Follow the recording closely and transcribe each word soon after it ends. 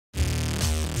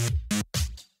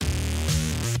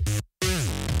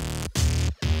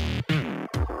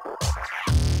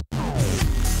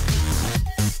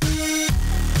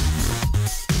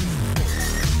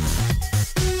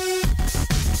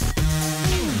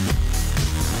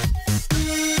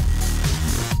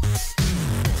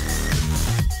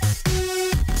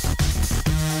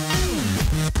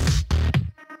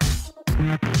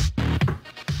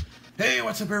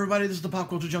What's up, everybody? This is the Pop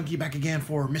Culture Junkie back again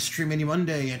for Mystery Mini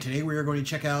Monday, and today we are going to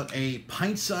check out a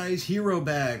pint-sized hero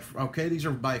bag. Okay, these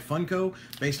are by Funko,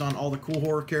 based on all the cool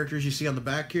horror characters you see on the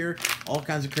back here. All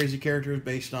kinds of crazy characters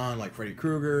based on, like, Freddy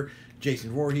Krueger,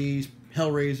 Jason Voorhees,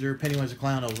 Hellraiser, Pennywise the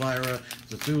Clown, Elvira,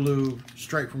 Cthulhu,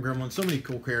 Strike from Gremlins, so many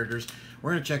cool characters.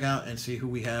 We're going to check out and see who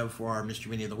we have for our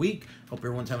Mystery Mini of the week. Hope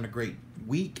everyone's having a great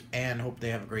week, and hope they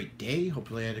have a great day.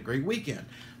 Hopefully they had a great weekend.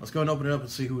 Let's go and open it up and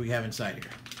see who we have inside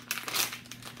here.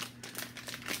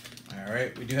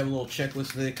 Alright, we do have a little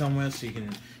checklist that they come with, so you can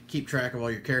keep track of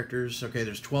all your characters. Okay,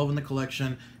 there's 12 in the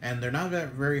collection, and they're not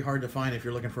very hard to find if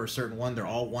you're looking for a certain one. They're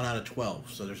all 1 out of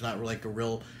 12, so there's not really like a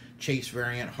real chase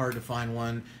variant, hard to find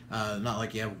one. Not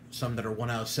like you have some that are 1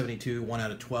 out of 72, 1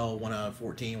 out of 12, 1 out of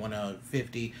 14, 1 out of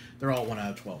 50. They're all 1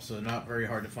 out of 12, so they're not very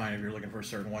hard to find. If you're looking for a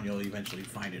certain one, you'll eventually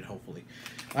find it, hopefully.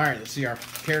 Alright, let's see. Our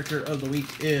character of the week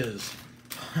is...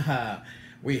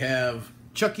 we have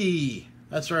Chucky.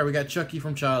 That's right, we got Chucky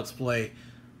from Child's Play.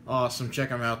 Awesome, check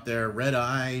him out there. Red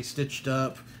eye, stitched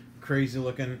up, crazy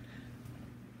looking.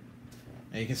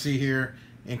 And you can see here,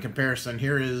 in comparison,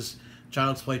 here is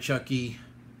Child's Play Chucky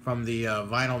from the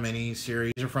Vinyl Mini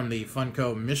series. These are from the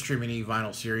Funko Mystery Mini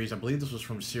Vinyl series. I believe this was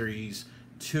from Series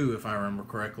 2, if I remember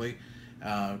correctly.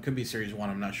 Could be Series 1,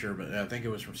 I'm not sure, but I think it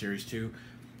was from Series 2.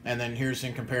 And then here's,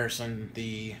 in comparison,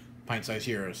 the pint-sized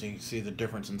hero. So you can see the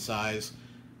difference in size.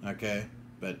 Okay,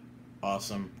 but...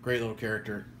 awesome. Great little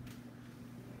character.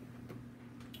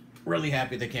 Really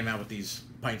happy they came out with these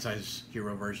pint-sized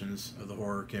hero versions of the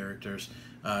horror characters.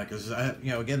 Because, you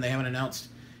know, again, they haven't announced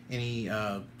any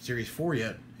Series 4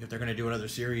 yet, if they're going to do another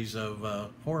series of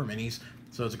horror minis.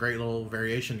 So it's a great little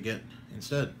variation to get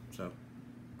instead. So,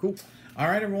 cool.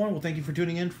 Alright, everyone. Well, thank you for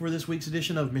tuning in for this week's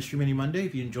edition of Mystery Mini Monday.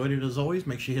 If you enjoyed it, as always,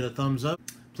 make sure you hit a thumbs up.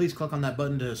 Please click on that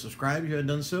button to subscribe if you haven't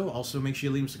done so. Also, make sure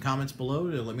you leave some comments below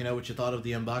to let me know what you thought of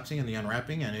the unboxing and the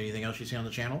unwrapping and anything else you see on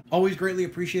the channel. Always greatly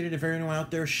appreciated if anyone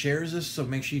out there shares this, so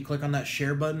make sure you click on that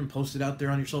share button and post it out there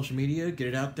on your social media. Get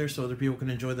it out there so other people can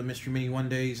enjoy the Mystery Mini One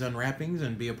Day's unwrappings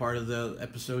and be a part of the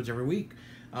episodes every week.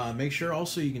 Make sure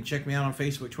also you can check me out on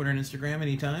Facebook, Twitter, and Instagram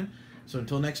anytime. So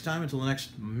until next time, until the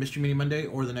next Mystery Mini Monday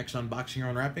or the next unboxing or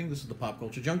unwrapping, this is the Pop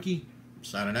Culture Junkie,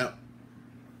 signing out.